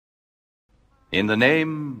In the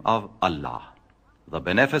name of Allah, the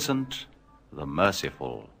Beneficent, the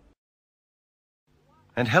Merciful.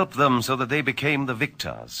 And helped them so that they became the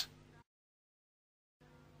victors.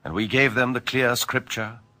 And we gave them the clear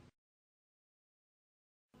scripture,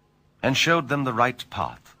 and showed them the right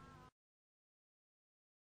path.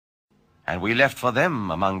 And we left for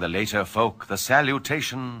them among the later folk the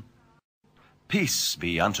salutation, Peace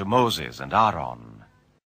be unto Moses and Aaron.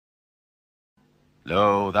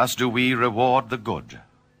 Lo, thus do we reward the good.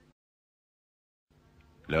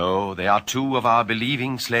 Lo, they are two of our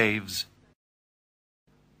believing slaves.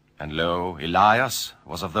 And lo, Elias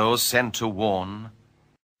was of those sent to warn,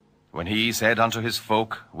 when he said unto his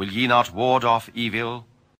folk, Will ye not ward off evil?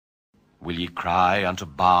 Will ye cry unto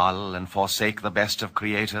Baal, and forsake the best of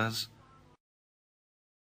creators?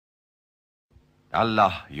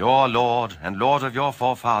 Allah, your Lord, and Lord of your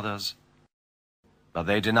forefathers. But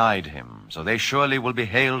they denied him, so they surely will be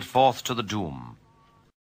haled forth to the doom.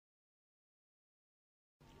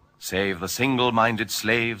 Save the single-minded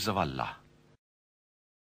slaves of Allah.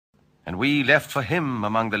 And we left for him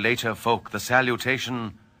among the later folk the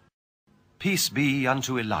salutation, Peace be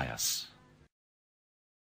unto Elias.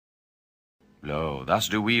 Lo, thus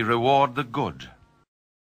do we reward the good.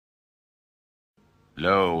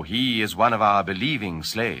 Lo, he is one of our believing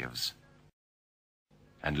slaves.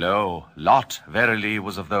 And lo, Lot verily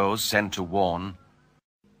was of those sent to warn,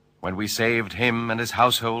 when we saved him and his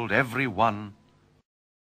household every one,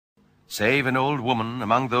 save an old woman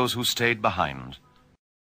among those who stayed behind.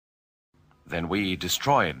 Then we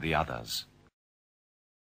destroyed the others.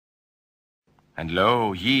 And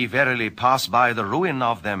lo, ye verily pass by the ruin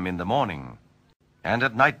of them in the morning, and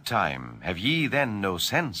at night time have ye then no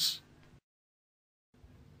sense?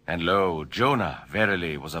 And lo, Jonah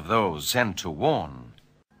verily was of those sent to warn,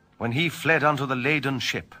 when he fled unto the laden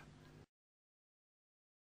ship,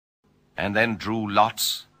 and then drew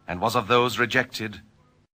lots, and was of those rejected,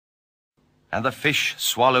 and the fish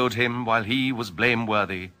swallowed him while he was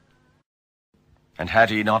blameworthy. And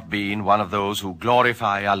had he not been one of those who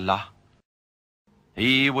glorify Allah,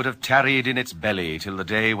 he would have tarried in its belly till the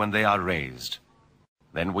day when they are raised.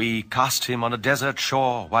 Then we cast him on a desert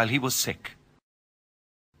shore while he was sick.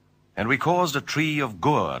 And we caused a tree of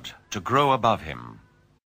gourd to grow above him.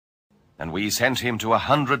 And we sent him to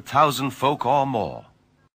 100,000 folk or more.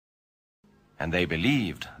 And they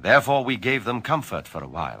believed, therefore we gave them comfort for a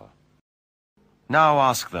while. Now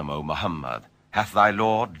ask them, O Muhammad, hath thy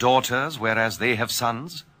Lord daughters, whereas they have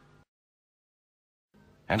sons?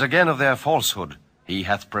 And again of their falsehood, he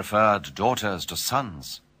hath preferred daughters to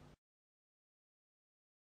sons.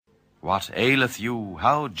 What aileth you?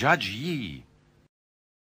 How judge ye?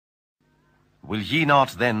 Will ye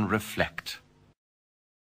not then reflect?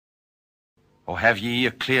 Or have ye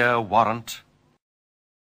a clear warrant?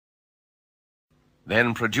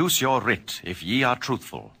 Then produce your writ, if ye are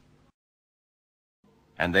truthful.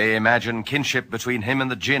 And they imagine kinship between him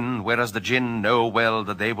and the jinn, whereas the jinn know well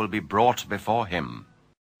that they will be brought before him.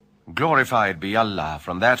 Glorified be Allah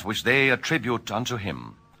from that which they attribute unto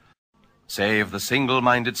him, save the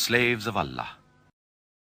single-minded slaves of Allah.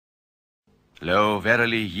 Lo,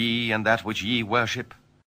 verily ye and that which ye worship,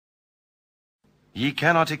 ye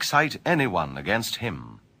cannot excite anyone against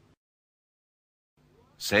him,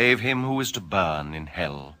 save him who is to burn in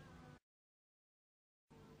hell.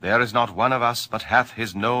 There is not one of us but hath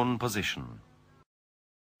his known position.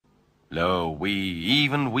 Lo, we,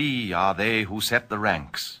 even we, are they who set the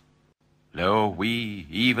ranks. Lo, we,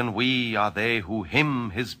 even we, are they who hymn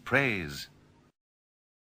his praise.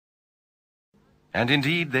 And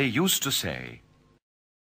indeed they used to say,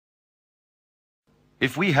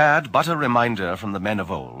 if we had but a reminder from the men of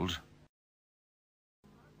old,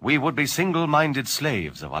 we would be single-minded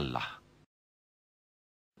slaves of Allah.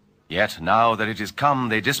 Yet now that it is come,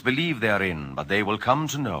 they disbelieve therein, but they will come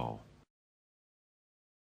to know.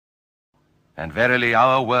 And verily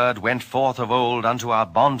our word went forth of old unto our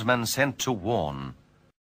bondmen sent to warn,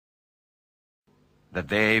 that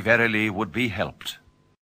they verily would be helped,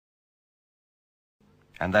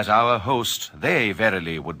 and that our host, they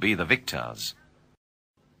verily would be the victors.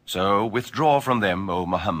 So withdraw from them, O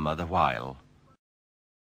Muhammad, a while,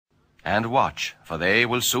 and watch, for they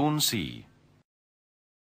will soon see.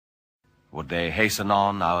 Would they hasten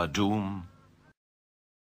on our doom?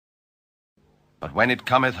 But when it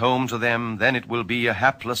cometh home to them, then it will be a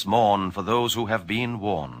hapless morn for those who have been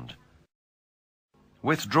warned.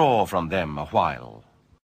 Withdraw from them a while,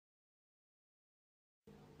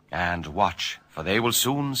 and watch, for they will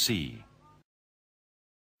soon see.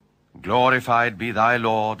 Glorified be thy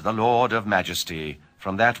Lord, the Lord of majesty,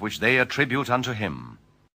 from that which they attribute unto him.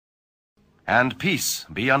 and peace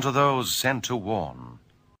be unto those sent to warn.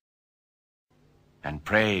 And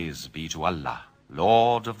praise be to Allah,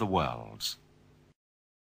 Lord of the worlds.